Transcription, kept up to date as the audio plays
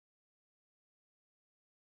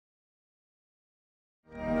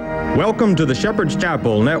Welcome to the Shepherd's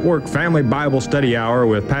Chapel Network Family Bible Study Hour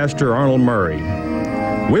with Pastor Arnold Murray.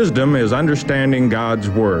 Wisdom is understanding God's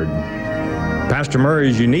Word. Pastor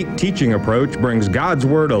Murray's unique teaching approach brings God's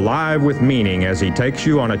Word alive with meaning as he takes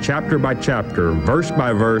you on a chapter-by-chapter,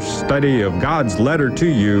 verse-by-verse study of God's letter to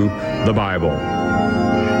you, the Bible.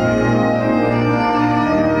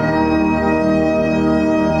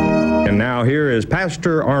 And now here is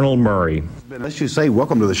Pastor Arnold Murray. Let's just say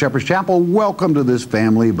welcome to the Shepherd's Chapel. Welcome to this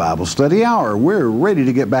Family Bible Study Hour. We're ready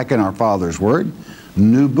to get back in our Father's Word.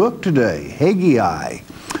 New book today, Haggai.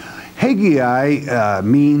 Haggai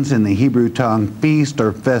means in the Hebrew tongue feast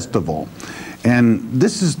or festival. And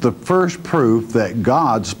this is the first proof that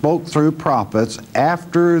God spoke through prophets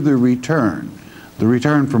after the return. The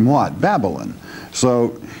return from what? Babylon.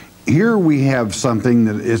 So here we have something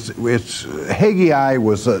that Haggai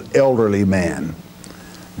was an elderly man.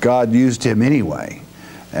 God used him anyway.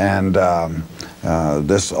 And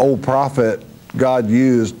this old prophet God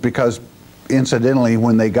used because, incidentally,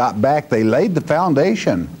 when they got back, they laid the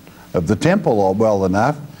foundation of the temple well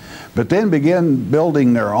enough, but then began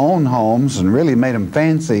building their own homes and really made them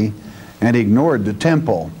fancy and ignored the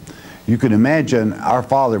temple. You can imagine our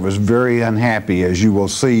Father was very unhappy, as you will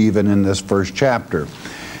see even in this first chapter.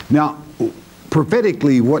 Now,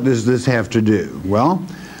 prophetically, what does this have to do? Well,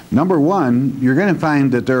 number one, you're going to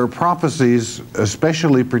find that there are prophecies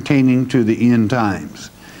especially pertaining to the end times.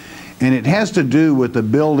 And it has to do with the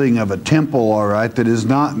building of a temple, all right, that is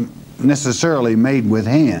not necessarily made with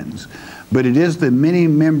hands, but it is the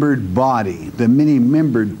many-membered body, the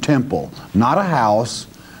many-membered temple, not a house,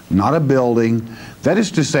 not a building. That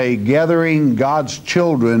is to say, gathering God's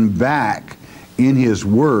children back in His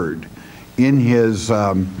Word, in His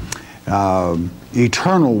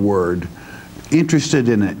eternal Word, interested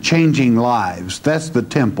in it, changing lives. That's the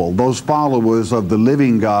temple, those followers of the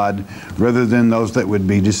living God rather than those that would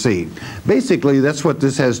be deceived. Basically, that's what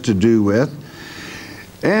this has to do with.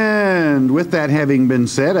 And with that having been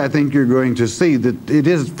said, I think you're going to see that it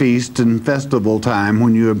is feast and festival time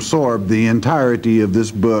when you absorb the entirety of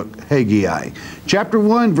this book, Haggai. Chapter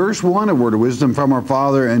 1, verse 1, a word of wisdom from our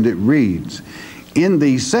Father, and it reads, "In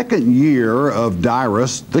the 2nd year of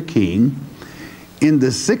Darius the king, in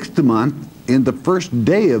the 6th month, in the 1st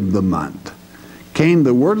day of the month, came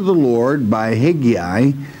the word of the Lord by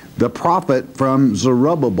Haggai, the prophet from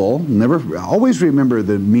Zerubbabel." Always remember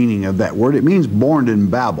the meaning of that word. It means born in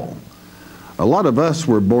Babel. A lot of us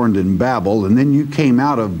were born in Babel, and then you came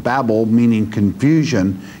out of Babel, meaning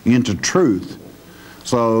confusion, into truth.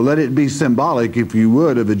 So let it be symbolic, if you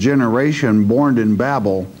would, of a generation born in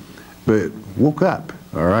Babel, but woke up,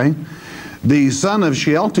 all right? The son of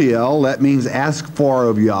Shealtiel, that means ask for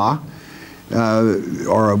of Yah,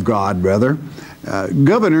 or of God, rather,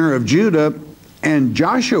 governor of Judah, and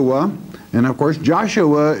Joshua, and of course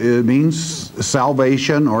Joshua means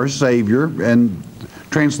salvation or Savior, and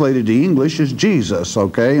translated to English is Jesus,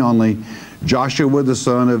 okay? Only Joshua the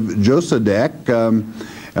son of Josedek,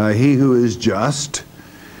 he who is just,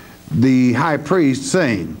 the high priest,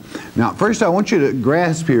 saying. Now first I want you to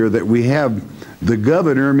grasp here that we have the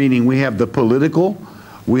governor, meaning we have the political,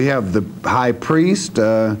 we have the high priest,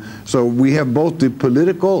 so we have both the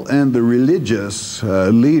political and the religious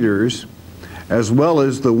leaders, as well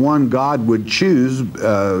as the one God would choose,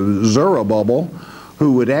 Zerubbabel,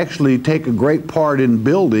 who would actually take a great part in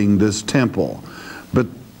building this temple. But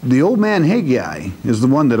the old man Haggai is the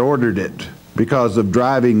one that ordered it because of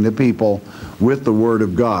driving the people with the Word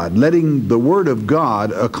of God, letting the Word of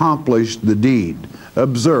God accomplish the deed.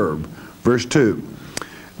 Observe, verse 2.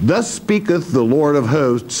 "Thus speaketh the Lord of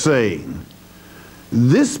hosts, saying,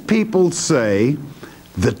 This people say,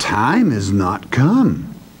 the time is not come.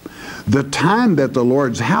 The time that the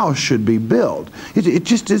Lord's house should be built." It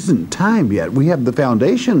just isn't time yet. We have the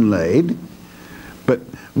foundation laid, but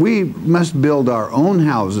we must build our own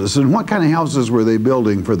houses. And what kind of houses were they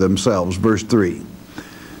building for themselves? Verse 3.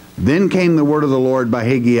 "Then came the word of the Lord by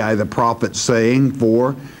Haggai the prophet, saying,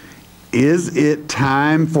 For is it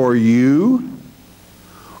time for you,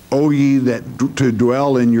 O ye that to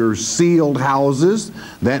dwell in your sealed houses?"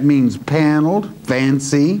 That means paneled,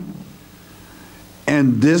 fancy.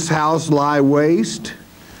 "And this house lie waste?"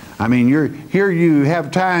 I mean, here you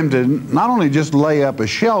have time to not only just lay up a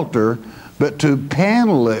shelter, but to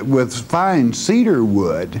panel it with fine cedar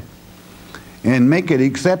wood and make it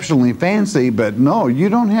exceptionally fancy. But no, you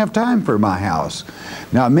don't have time for my house.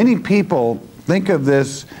 Now, many people think of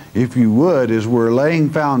this, if you would, as we're laying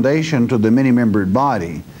foundation to the many-membered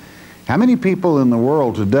body. How many people in the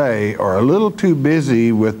world today are a little too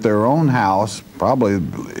busy with their own house, probably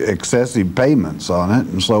excessive payments on it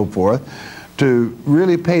and so forth, to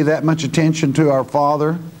really pay that much attention to our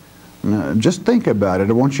Father? Just think about it.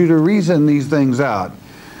 I want you to reason these things out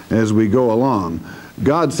as we go along.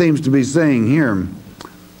 God seems to be saying here,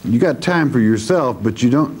 you got time for yourself, but you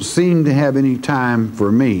don't seem to have any time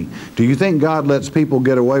for me. Do you think God lets people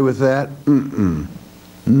get away with that?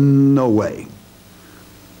 No way.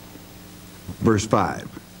 Verse 5.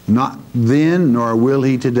 Not then, nor will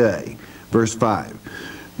he today. Verse 5.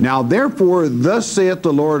 Now therefore, thus saith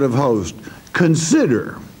the Lord of hosts,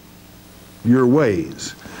 consider your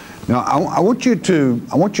ways. Now I want you to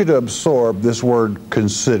absorb this word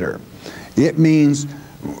consider. It means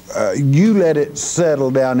you let it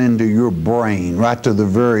settle down into your brain, right to the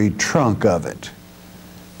very trunk of it.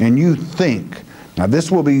 And you think. Now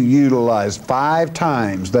this will be utilized 5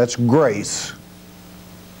 times. That's grace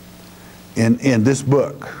in this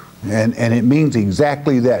book. And it means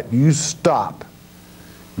exactly that. You stop,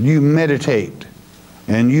 you meditate,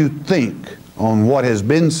 and you think on what has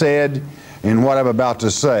been said and what I'm about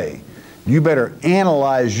to say. You better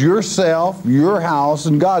analyze yourself, your house,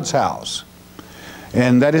 and God's house.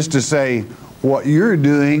 And that is to say, what you're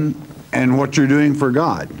doing and what you're doing for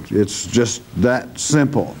God. It's just that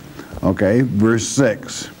simple. Okay, verse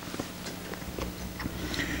 6.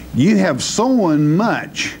 You have sown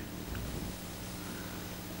much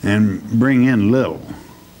and bring in little.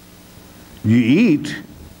 You eat,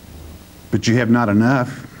 but you have not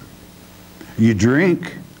enough. You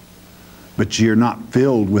drink, but you're not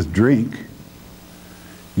filled with drink.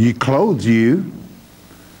 You clothe you,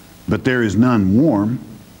 but there is none warm.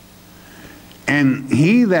 And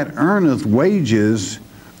he that earneth wages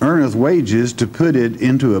to put it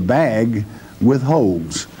into a bag with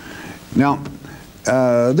holes. Now,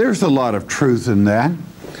 there's a lot of truth in that.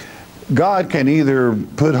 God can either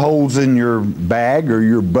put holes in your bag or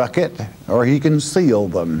your bucket, or he can seal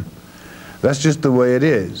them. That's just the way it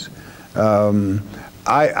is.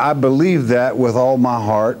 I believe that with all my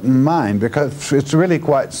heart and mind, because it's really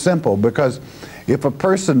quite simple. Because if a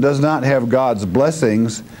person does not have God's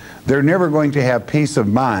blessings, they're never going to have peace of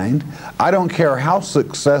mind. I don't care how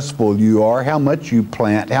successful you are, how much you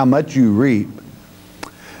plant, how much you reap.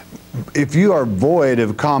 If you are void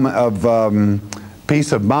of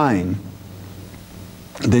peace of mind,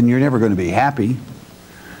 then you're never going to be happy.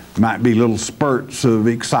 Might be little spurts of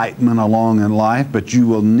excitement along in life, but you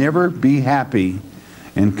will never be happy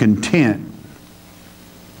and content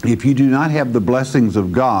if you do not have the blessings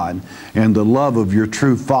of God and the love of your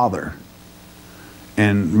true Father,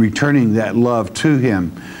 and returning that love to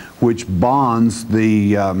Him, which bonds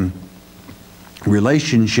the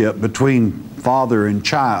relationship between father and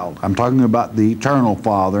child. I'm talking about the eternal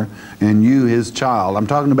Father and you, His child. I'm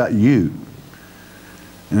talking about you.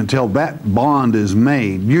 And until that bond is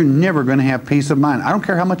made, you're never going to have peace of mind. I don't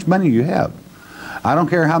care how much money you have. I don't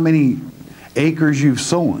care how many acres you've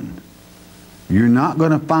sown. You're not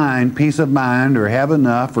going to find peace of mind or have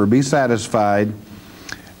enough or be satisfied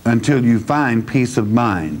until you find peace of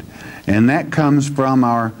mind. And that comes from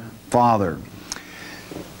our Father.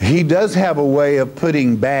 He does have a way of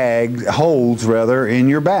putting holes in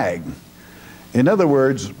your bag. In other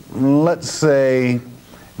words, let's say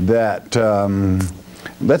that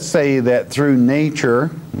through nature,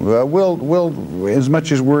 we'll as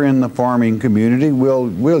much as we're in the farming community,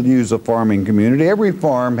 we'll use a farming community. Every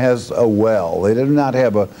farm has a well. They do not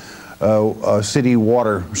have a city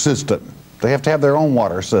water system. They have to have their own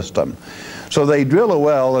water system. So they drill a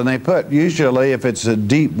well and they put, usually if it's a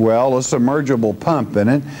deep well, a submergible pump in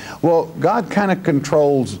it. Well, God kind of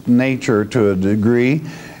controls nature to a degree.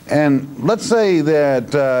 And let's say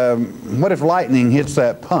that, what if lightning hits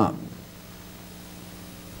that pump?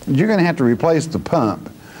 You're going to have to replace the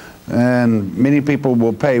pump. And many people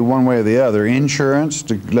will pay one way or the other, insurance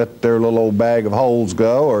to let their little old bag of holes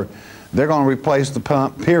go, or they're going to replace the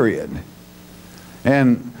pump, period.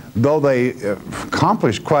 And though they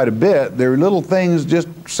accomplish quite a bit, their little things just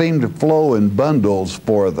seem to flow in bundles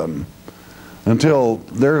for them until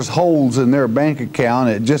there's holes in their bank account.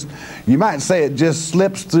 It just, you might say it just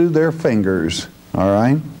slips through their fingers, all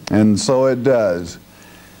right? And so it does.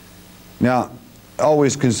 Now,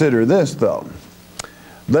 always consider this though.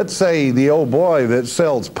 Let's say the old boy that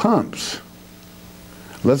sells pumps,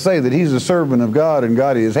 let's say that he's a servant of God and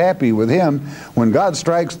God is happy with him. When God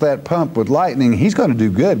strikes that pump with lightning, he's going to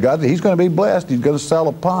do good. He's going to be blessed. He's going to sell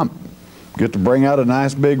a pump. Get to bring out a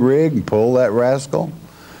nice big rig and pull that rascal,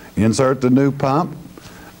 insert the new pump.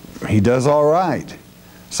 He does all right.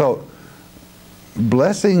 So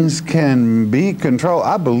blessings can be controlled.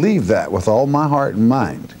 I believe that with all my heart and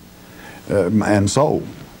mind and soul,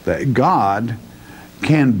 that God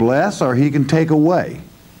can bless or He can take away.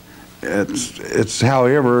 It's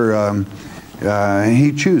however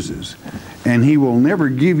He chooses. and he will never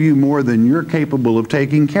give you more than you're capable of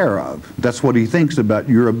taking care of. That's what he thinks about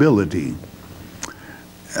your ability.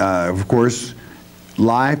 Of course,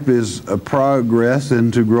 life is a progress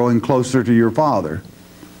into growing closer to your Father.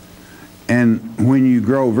 And when you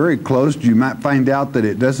grow very close, you might find out that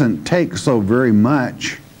it doesn't take so very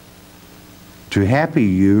much to happy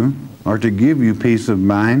you or to give you peace of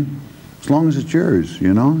mind, as long as it's yours,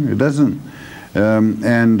 you know. It doesn't,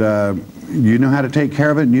 you know how to take care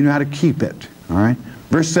of it, and you know how to keep it, all right?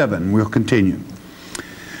 Verse 7, we'll continue.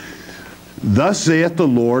 Thus saith the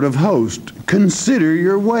Lord of hosts, consider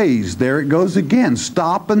your ways. There it goes again.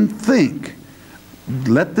 Stop and think.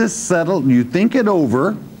 Let this settle. You think it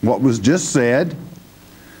over, what was just said,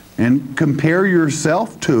 and compare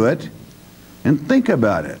yourself to it, and think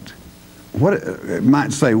about it. It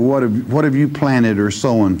might say, what have you planted or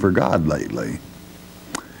sown for God lately?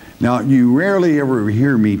 Now, you rarely ever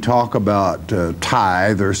hear me talk about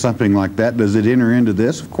tithe or something like that. Does it enter into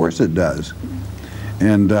this? Of course it does.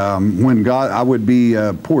 And when God, I would be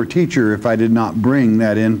a poor teacher if I did not bring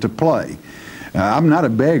that into play. I'm not a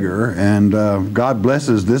beggar, and God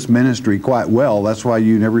blesses this ministry quite well. That's why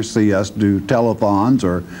you never see us do telethons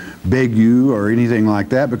or beg you or anything like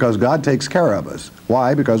that, because God takes care of us.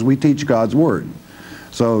 Why? Because we teach God's Word.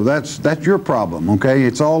 So that's your problem, okay?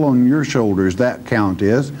 It's all on your shoulders, that count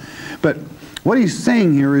is. But what he's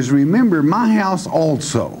saying here is, remember my house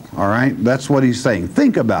also, all right? That's what he's saying.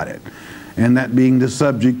 Think about it. And that being the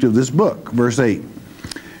subject of this book. Verse 8.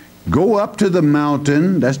 Go up to the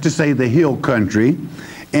mountain, that's to say the hill country,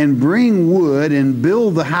 and bring wood and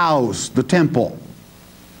build the house, the temple.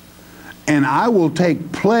 And I will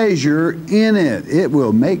take pleasure in it. It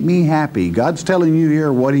will make me happy. God's telling you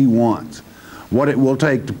here what he wants, what it will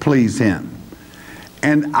take to please him.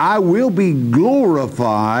 And I will be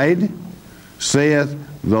glorified, saith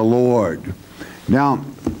the Lord. Now,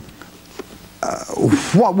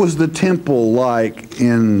 what was the temple like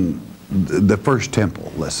in the first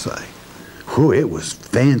temple, let's say? Whew, it was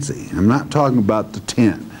fancy. I'm not talking about the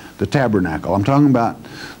tent, the tabernacle. I'm talking about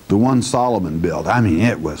the one Solomon built. I mean,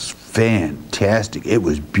 it was fantastic. It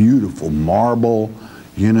was beautiful marble,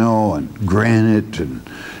 you know, and granite, and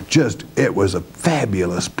just, it was a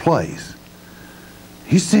fabulous place.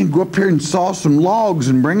 He's saying, go up here and saw some logs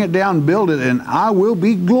and bring it down and build it, and I will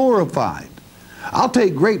be glorified. I'll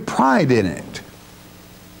take great pride in it.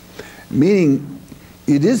 Meaning,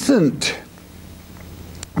 it isn't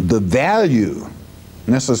the value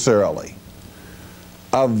necessarily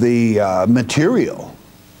of the material.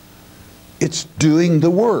 It's doing the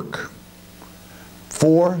work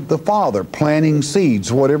for the Father, planting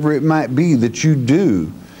seeds, whatever it might be that you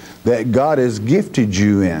do that God has gifted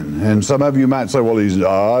you in. And some of you might say, well,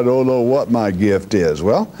 I don't know what my gift is.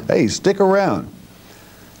 Well, hey, stick around.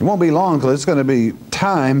 It won't be long until it's going to be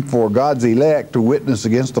time for God's elect to witness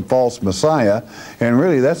against the false Messiah, and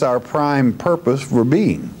really that's our prime purpose for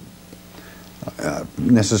being,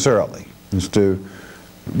 necessarily, is to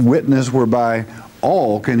witness whereby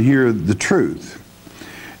all can hear the truth.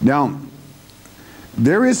 Now,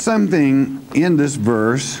 there is something in this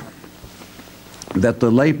verse that the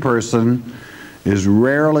layperson is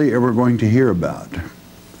rarely ever going to hear about.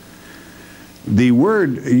 The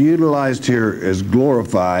word utilized here as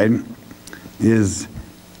glorified is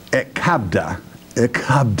ekabda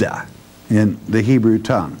in the Hebrew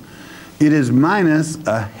tongue. It is minus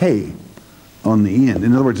a hey on the end.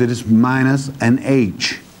 In other words, it is minus an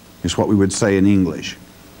H, is what we would say in English.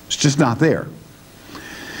 It's just not there.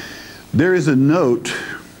 There is a note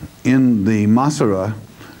in the Masorah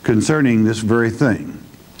concerning this very thing.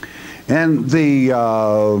 And the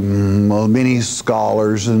many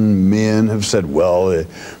scholars and men have said, well,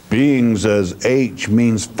 being as H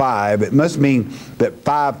means 5, it must mean that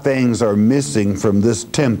 5 things are missing from this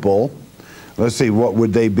temple. Let's see, what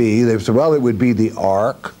would they be? They said, well, it would be the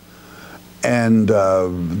ark and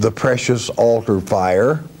the precious altar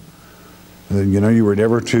fire. You know, you were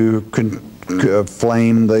never to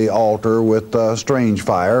flame the altar with strange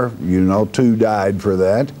fire. You know, 2 died for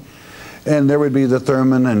that. And there would be the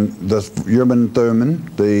Thurman and the Urim Thummim,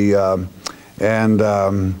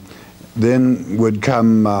 then would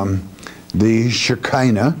come the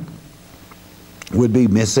Shekinah would be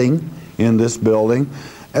missing in this building,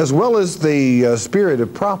 as well as the spirit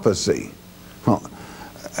of prophecy. Well,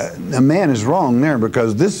 a man is wrong there,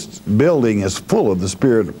 because this building is full of the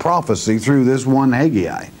spirit of prophecy through this one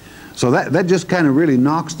Haggai. So that just kind of really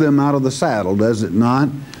knocks them out of the saddle, does it not?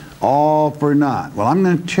 All for naught. Well, I'm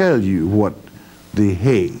going to tell you what the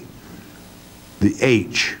the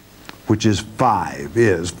H, which is 5,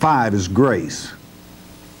 is. 5 is grace.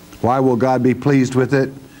 Why will God be pleased with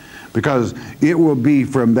it? because it will be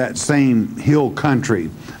from that same hill country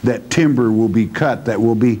that timber will be cut, that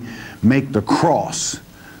will make the cross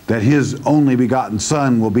that his only begotten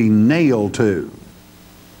Son will be nailed to,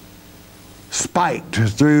 spiked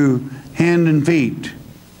through hand and feet.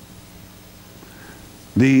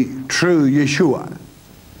 The true Yeshua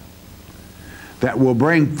that will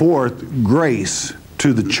bring forth grace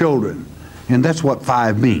to the children. And that's what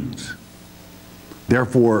 5 means.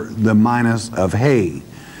 Therefore, the minus of hey,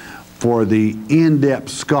 for the in-depth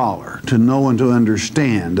scholar to know and to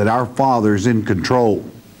understand that our Father is in control,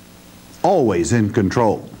 always in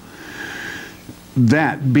control.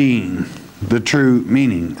 That being the true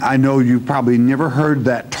meaning. I know you've probably never heard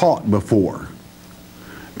that taught before,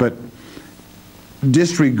 but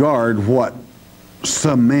disregard what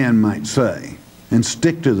some man might say and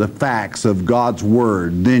stick to the facts of God's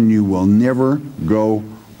Word, then you will never go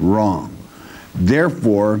wrong.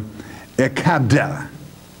 Therefore, ekabda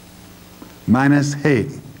minus he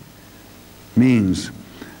means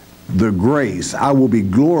the grace. I will be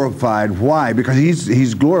glorified. Why? Because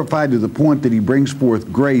he's glorified to the point that he brings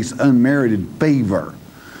forth grace, unmerited favor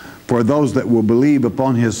for those that will believe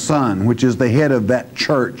upon his Son, which is the head of that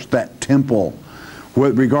church, that temple,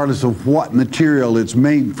 regardless of what material it's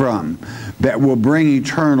made from, that will bring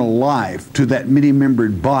eternal life to that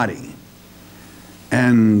many-membered body.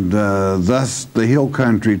 And thus the hill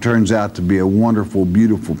country turns out to be a wonderful,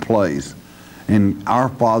 beautiful place. And our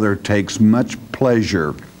Father takes much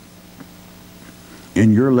pleasure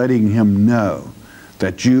in your letting him know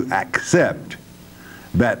that you accept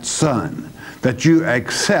that Son, that you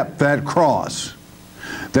accept that cross,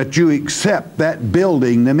 that you accept that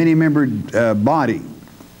building, the many-membered body.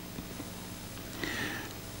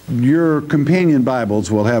 Your companion Bibles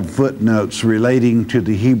will have footnotes relating to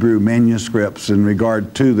the Hebrew manuscripts in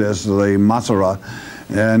regard to this, the Masorah,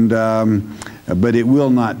 and but it will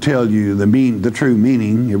not tell you the true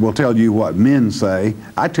meaning. It will tell you what men say.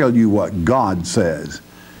 I tell you what God says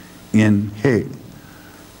in He.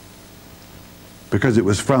 Because it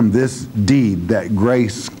was from this deed that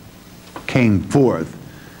grace came forth,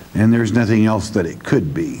 and there's nothing else that it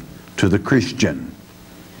could be to the Christian.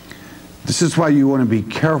 This is why you want to be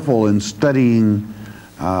careful in studying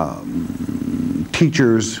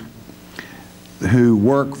teachers who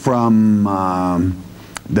work from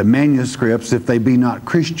the manuscripts if they be not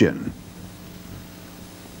Christian.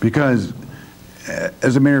 Because,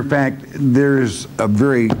 as a matter of fact, there's a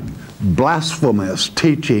very blasphemous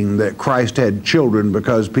teaching that Christ had children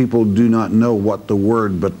because people do not know what the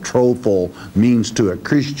word betrothal means to a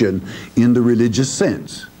Christian in the religious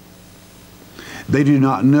sense. They do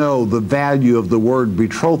not know the value of the word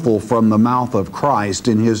betrothal from the mouth of Christ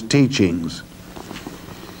in his teachings.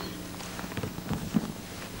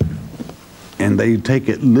 And they take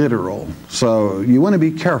it literal. So you want to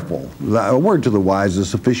be careful. A word to the wise is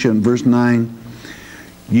sufficient. Verse 9,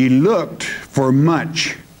 ye looked for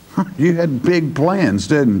much. You had big plans,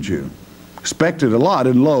 didn't you? Expected a lot,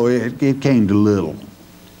 and lo, it came to little.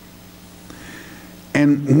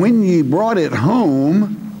 And when ye brought it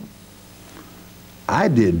home, I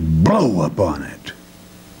did blow upon it.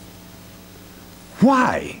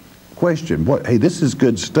 Why? Question. What? Hey, this is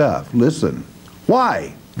good stuff. Listen.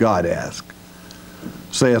 Why? God asked.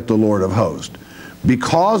 Saith the Lord of hosts,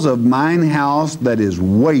 because of mine house that is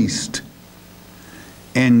waste,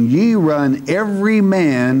 and ye run every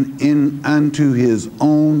man in unto his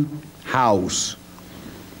own house.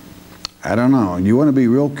 I don't know. You want to be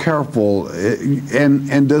real careful.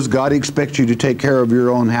 And does God expect you to take care of your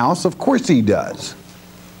own house? Of course He does.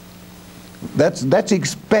 That's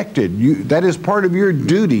expected. That is part of your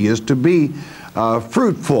duty, is to be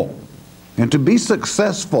fruitful and to be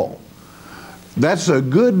successful. That's a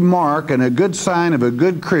good mark and a good sign of a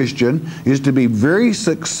good Christian, is to be very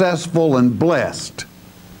successful and blessed.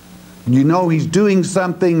 You know he's doing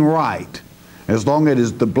something right, as long as it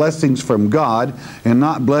is the blessings from God and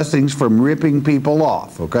not blessings from ripping people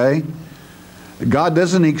off, okay? God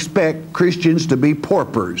doesn't expect Christians to be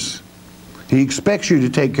paupers. He expects you to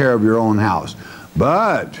take care of your own house.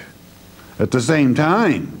 But at the same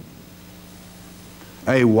time,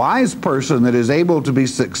 a wise person that is able to be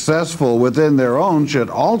successful within their own should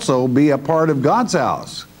also be a part of God's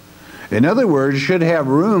house. In other words, should have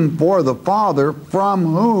room for the Father from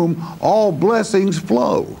whom all blessings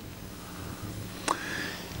flow.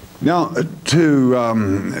 Now,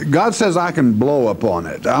 God says, I can blow upon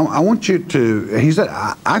it. I want you to, He said,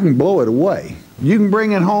 I can blow it away. You can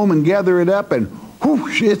bring it home and gather it up and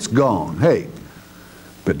whoosh, it's gone. Hey,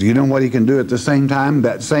 but do you know what He can do at the same time?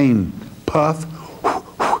 That same puff.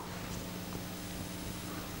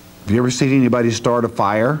 Have you ever seen anybody start a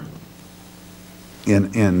fire?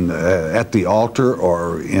 at the altar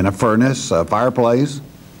or in a furnace, a fireplace.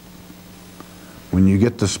 When you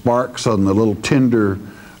get the sparks on the little tinder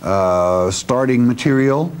starting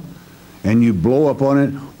material and you blow up on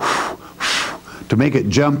it to make it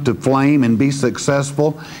jump to flame and be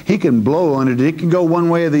successful, he can blow on it. It can go one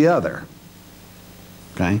way or the other.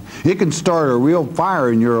 Okay? It can start a real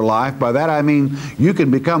fire in your life. By that I mean you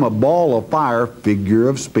can become a ball of fire, figure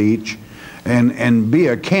of speech, and be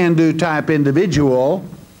a can-do type individual,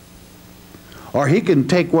 or he can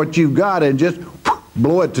take what you've got and just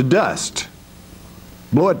blow it to dust,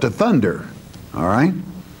 blow it to thunder. All right?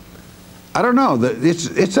 I don't know.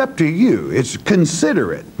 It's up to you.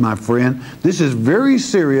 Consider it, my friend. This is very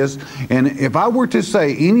serious, and if I were to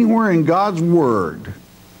say anywhere in God's Word,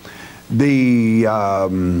 the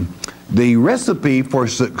recipe for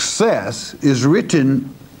success is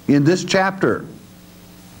written in this chapter.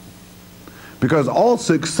 Because all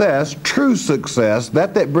success, true success,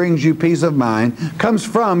 that brings you peace of mind, comes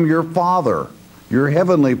from your Father, your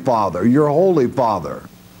Heavenly Father, your Holy Father.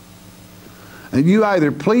 And you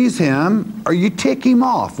either please Him or you tick Him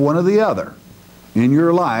off, one or the other. In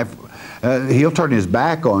your life, He'll turn His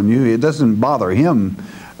back on you. It doesn't bother Him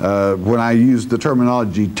when I use the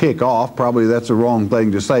terminology tick off. Probably that's the wrong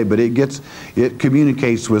thing to say, but it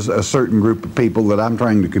communicates with a certain group of people that I'm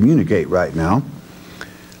trying to communicate right now.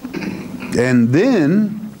 And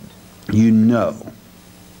then you know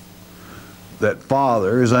that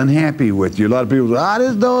Father is unhappy with you. A lot of people say, I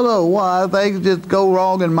just don't know why things just go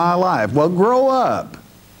wrong in my life. Well, grow up.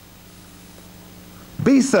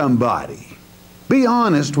 Be somebody. Be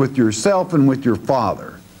honest with yourself and with your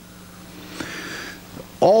Father.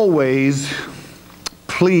 Always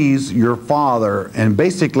please your Father, and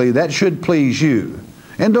basically that should please you.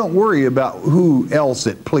 And don't worry about who else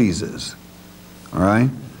it pleases. All right?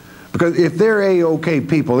 Because if they're A-OK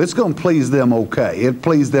people, it's going to please them okay. It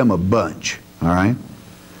pleased them a bunch, all right?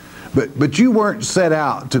 But you weren't set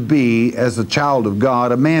out to be, as a child of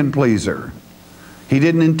God, a man-pleaser. He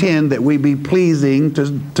didn't intend that we be pleasing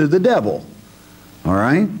to the devil, all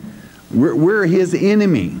right? We're his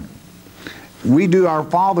enemy. We do our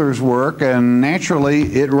Father's work, and naturally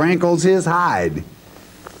it rankles his hide.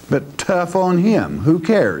 But tough on him. Who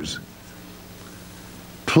cares?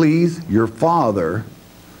 Please your Father,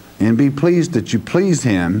 and be pleased that you please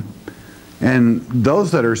Him, and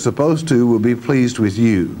those that are supposed to will be pleased with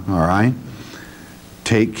you, all right?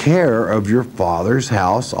 Take care of your Father's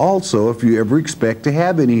house also if you ever expect to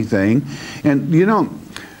have anything. And you know,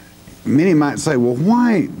 many might say, well,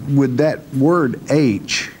 why would that word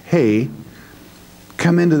H, hey,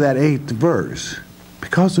 come into that 8th verse?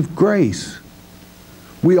 Because of grace.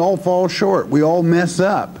 We all fall short. We all mess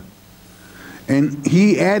up. And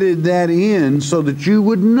He added that in so that you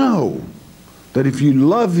would know that if you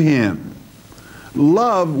love Him,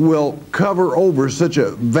 love will cover over such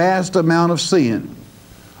a vast amount of sin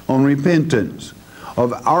on repentance,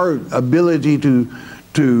 of our ability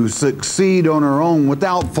to succeed on our own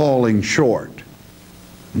without falling short.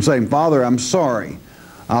 I'm saying, Father, I'm sorry.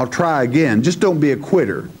 I'll try again. Just don't be a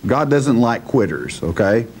quitter. God doesn't like quitters,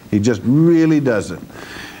 okay? He just really doesn't.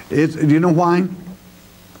 You know why?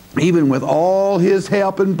 Even with all His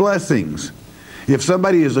help and blessings, if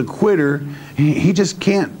somebody is a quitter, He just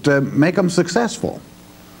can't make them successful.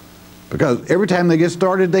 Because every time they get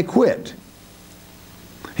started, they quit.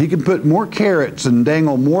 He can put more carrots and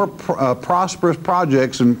dangle more prosperous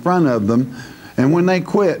projects in front of them, and when they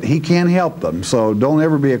quit, He can't help them. So don't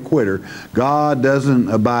ever be a quitter. God doesn't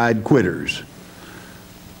abide quitters.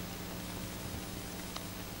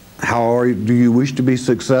 How do you wish to be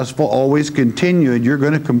successful? Always continue, and you're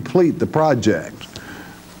going to complete the project.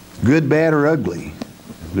 Good, bad, or ugly.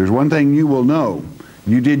 There's one thing you will know.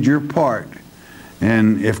 You did your part.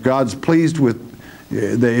 And if God's pleased with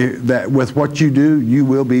with what you do, you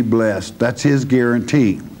will be blessed. That's His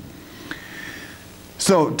guarantee.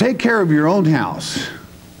 So take care of your own house.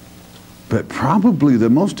 But probably the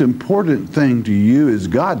most important thing to you is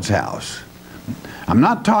God's house. I'm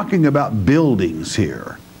not talking about buildings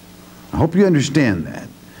here. I hope you understand that.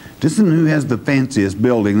 This isn't who has the fanciest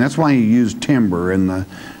building. That's why He used timber in the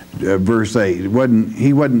verse 8.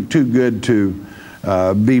 He wasn't too good to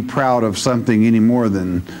be proud of something any more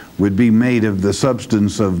than would be made of the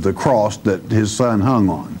substance of the cross that His Son hung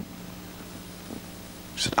on.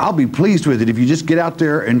 He said, I'll be pleased with it if you just get out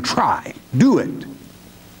there and try. Do it.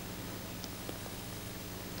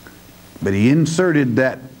 But He inserted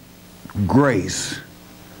that grace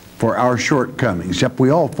for our shortcomings. Yep,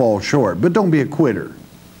 we all fall short, but don't be a quitter,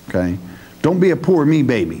 okay? Don't be a poor me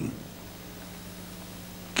baby.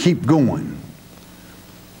 Keep going.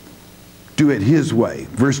 Do it His way.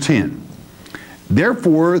 Verse 10.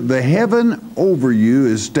 Therefore, the heaven over you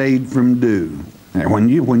is stayed from dew. And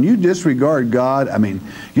when you disregard God, I mean,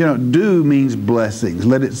 you know, dew means blessings.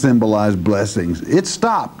 Let it symbolize blessings. It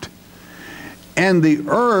stopped. And the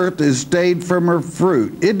earth is stayed from her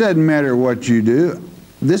fruit. It doesn't matter what you do.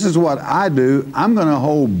 This is what I do. I'm going to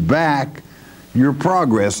hold back your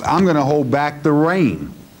progress. I'm going to hold back the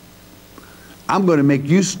rain. I'm going to make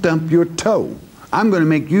you stump your toe. I'm going to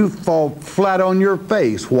make you fall flat on your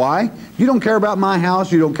face. Why? You don't care about my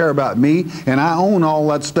house. You don't care about me. And I own all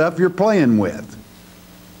that stuff you're playing with.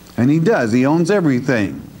 And he does. He owns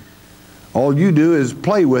everything. All you do is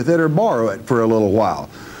play with it or borrow it for a little while.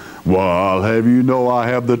 Well, I'll have you know I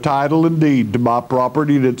have the title and deed to my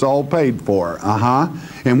property that's all paid for.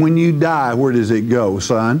 And when you die, where does it go,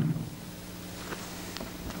 son?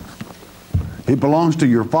 It belongs to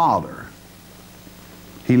your father.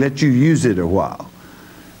 He let you use it a while.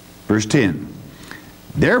 Verse 10.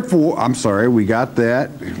 Therefore, I'm sorry, we got that.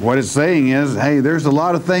 What it's saying is, hey, there's a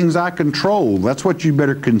lot of things I control. That's what you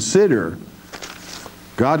better consider.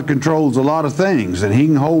 God controls a lot of things, and he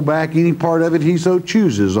can hold back any part of it he so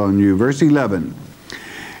chooses on you. Verse 11.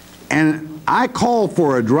 And I call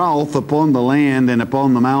for a drought upon the land, and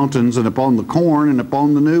upon the mountains, and upon the corn, and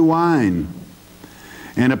upon the new wine,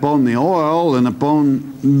 and upon the oil, and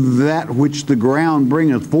upon that which the ground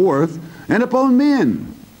bringeth forth, and upon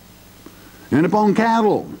men, and upon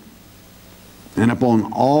cattle, and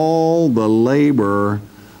upon all the labor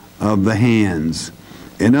of the hands.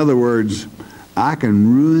 In other words, I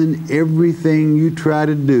can ruin everything you try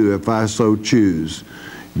to do if I so choose.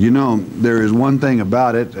 You know, there is one thing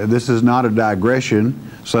about it. This is not a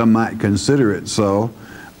digression. Some might consider it so.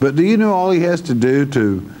 But do you know all he has to do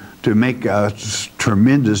to make a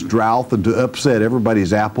tremendous drought and to upset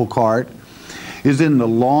everybody's apple cart is in the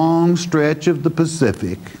long stretch of the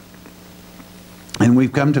Pacific. And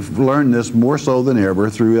we've come to learn this more so than ever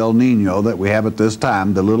through El Nino that we have at this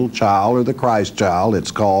time, the little child, or the Christ child,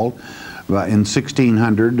 it's called, in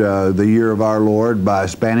 1600, the year of our Lord, by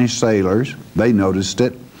Spanish sailors. They noticed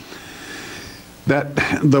it. That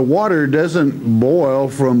the water doesn't boil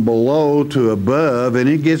from below to above, and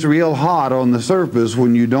it gets real hot on the surface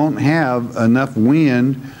when you don't have enough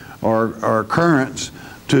wind or currents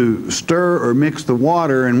to stir or mix the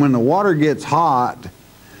water. And when the water gets hot,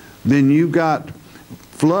 then you've got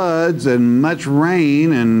floods and much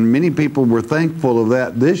rain, and many people were thankful of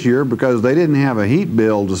that this year because they didn't have a heat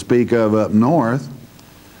bill to speak of up north.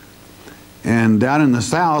 And down in the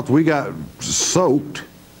south, we got soaked.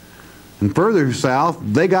 And further south,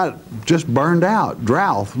 they got just burned out,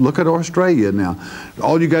 drought. Look at Australia now.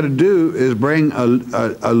 All you got to do is bring a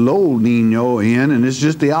low Nino in, and it's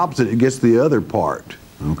just the opposite. It gets the other part,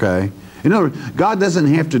 okay? In other words, God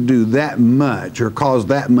doesn't have to do that much or cause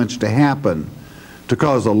that much to happen to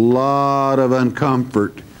cause a lot of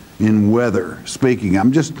uncomfort in weather speaking.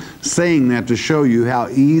 I'm just saying that to show you how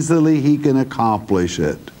easily he can accomplish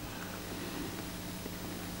it.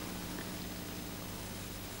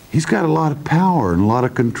 He's got a lot of power and a lot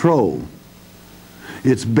of control.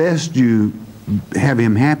 It's best you have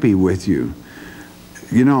him happy with you.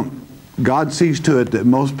 You know, God sees to it that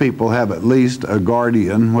most people have at least a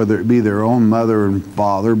guardian, whether it be their own mother and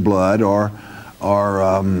father, blood, or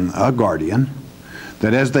a guardian,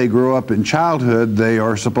 that as they grow up in childhood, they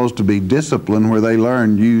are supposed to be disciplined, where they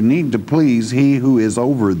learn you need to please he who is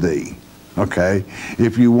over thee. Okay?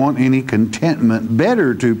 If you want any contentment,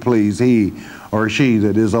 better to please he or she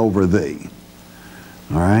that is over thee.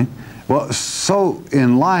 All right? Well, so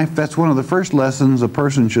in life, that's one of the first lessons a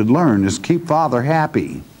person should learn, is keep Father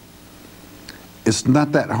happy. It's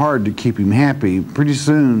not that hard to keep him happy. Pretty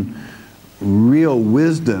soon, real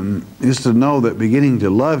wisdom is to know that beginning to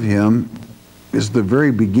love him is the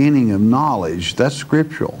very beginning of knowledge. That's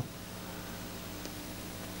scriptural.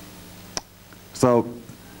 So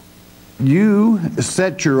you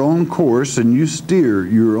set your own course and you steer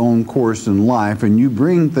your own course in life, and you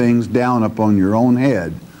bring things down upon your own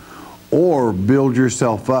head or build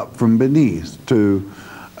yourself up from beneath to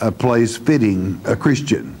a place fitting a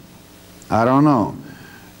Christian. I don't know.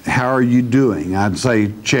 How are you doing? I'd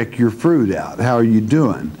say check your fruit out. How are you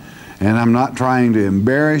doing? And I'm not trying to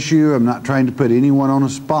embarrass you. I'm not trying to put anyone on a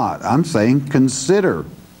spot. I'm saying consider.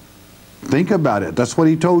 Think about it. That's what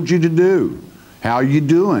he told you to do. How are you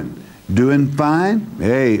doing? Doing fine?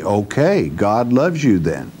 Hey, okay. God loves you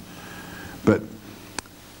then. But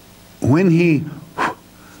when he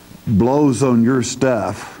blows on your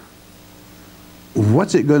stuff,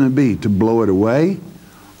 what's it going to be? To blow it away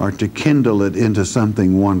or to kindle it into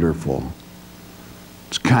something wonderful?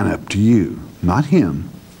 It's kind of up to you. Not him,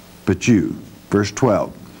 but you. Verse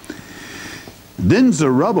 12. Then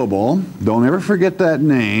Zerubbabel, don't ever forget that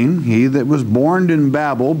name, he that was born in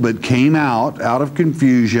Babel but came out of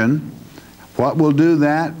confusion. What will do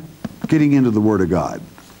that? Getting into the Word of God.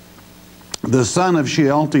 The son of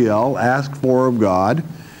Shealtiel asked for of God,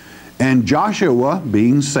 and Joshua,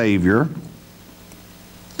 being Savior,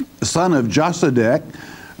 son of Josedek,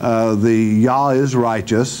 the Yah is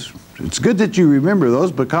righteous. It's good that you remember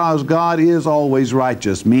those because God is always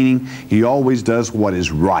righteous, meaning He always does what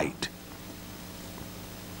is right.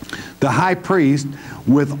 The high priest,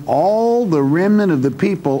 with all the remnant of the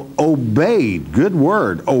people, obeyed, good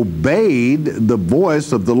word, obeyed the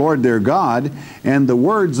voice of the Lord their God and the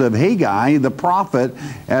words of Haggai the prophet,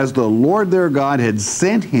 as the Lord their God had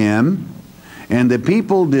sent him. And the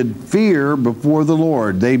people did fear before the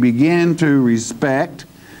Lord. They began to respect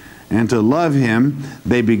and to love Him.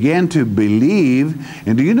 They began to believe.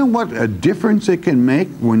 And do you know what a difference it can make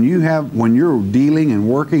when you're dealing and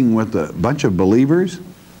working with a bunch of believers?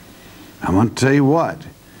 I want to tell you what,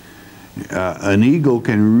 an eagle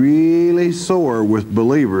can really soar with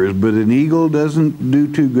believers, but an eagle doesn't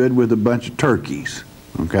do too good with a bunch of turkeys,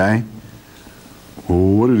 okay? Well,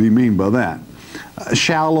 what did he mean by that?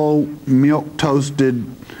 Shallow, milk-toasted,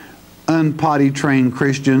 unpotty-trained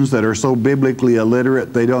Christians that are so biblically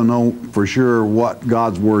illiterate they don't know for sure what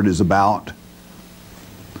God's Word is about.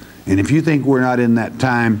 And if you think we're not in that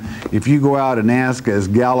time, if you go out and ask, as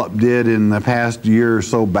Gallup did in the past year or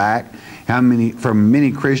so back, from many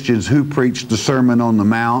Christians who preached the Sermon on the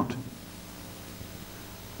Mount,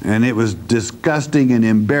 and it was disgusting and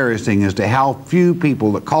embarrassing as to how few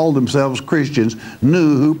people that called themselves Christians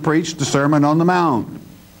knew who preached the Sermon on the Mount.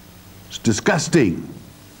 It's disgusting.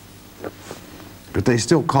 But they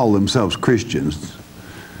still call themselves Christians.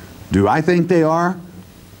 Do I think they are?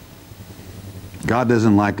 God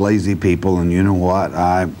doesn't like lazy people, and you know what?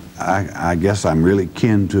 I guess I'm really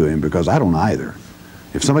kin to Him because I don't either.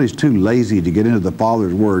 If somebody's too lazy to get into the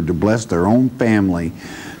Father's Word, to bless their own family,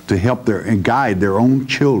 to help and guide their own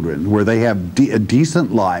children where they have a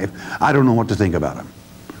decent life, I don't know what to think about them.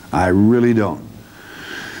 I really don't.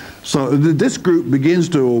 So this group begins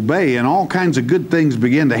to obey, and all kinds of good things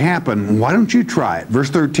begin to happen. Why don't you try it? Verse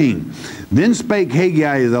 13. Then spake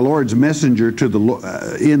Haggai the Lord's messenger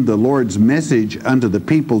in the Lord's message unto the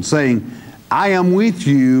people, saying, I am with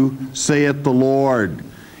you, saith the Lord.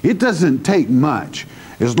 It doesn't take much.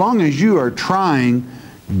 As long as you are trying,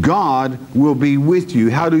 God will be with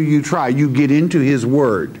you. How do you try? You get into His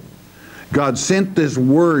Word. God sent this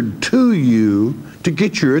Word to you to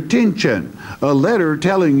get your attention. A letter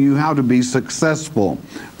telling you how to be successful.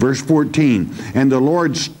 Verse 14, and the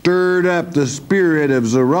Lord stirred up the spirit of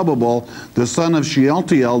Zerubbabel, the son of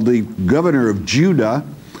Shealtiel, the governor of Judah,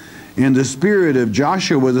 and the spirit of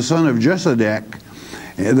Joshua, the son of Josedek,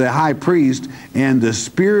 the high priest, and the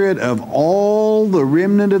spirit of all the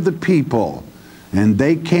remnant of the people. And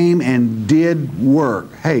they came and did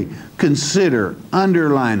work. Hey, consider,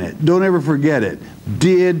 underline it, don't ever forget it.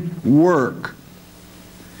 Did work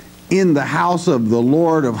in the house of the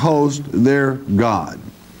Lord of hosts, their God.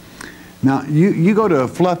 Now, you go to a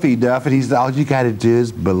fluffy duff and he says, all you got to do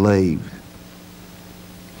is believe.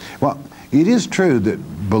 Well, it is true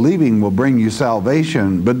that believing will bring you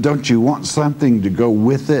salvation, but don't you want something to go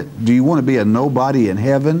with it? Do you want to be a nobody in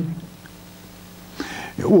heaven?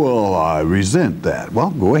 Well, I resent that.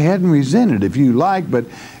 Well, go ahead and resent it if you like, but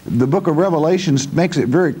the book of Revelation makes it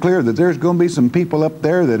very clear that there's going to be some people up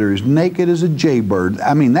there that are as naked as a jaybird.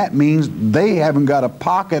 I mean, that means they haven't got a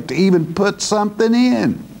pocket to even put something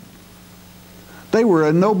in. They were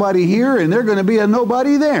a nobody here, and they're going to be a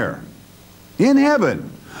nobody there in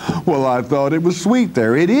heaven. Well, I thought it was sweet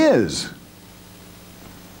there. It is.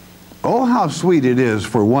 Oh, how sweet it is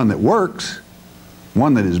for one that works,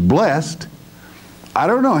 one that is blessed. I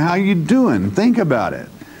don't know how you're doing. Think about it.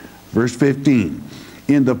 Verse 15.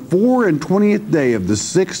 In the 24th day of the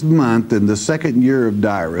 6th month in the 2nd year of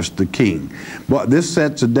Darius the king. Well, this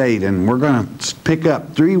sets a date, and we're going to pick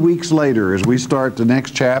up 3 weeks later as we start the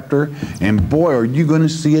next chapter. And boy, are you going to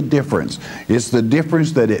see a difference. It's the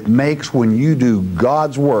difference that it makes when you do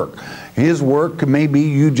God's work. His work may be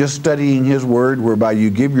you just studying His Word, whereby you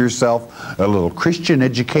give yourself a little Christian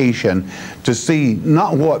education to see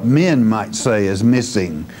not what men might say is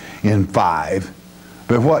missing in 5,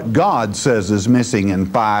 but what God says is missing in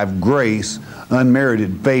 5, grace,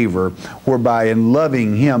 unmerited favor, whereby in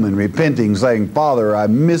loving Him and repenting, saying, Father, I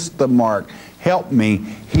missed the mark, help me,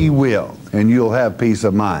 He will, and you'll have peace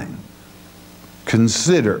of mind.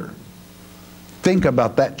 Consider, think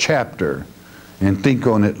about that chapter, and think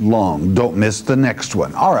on it long. Don't miss the next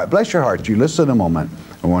one. All right, bless your heart. You listen a moment,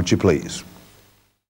 I want you please.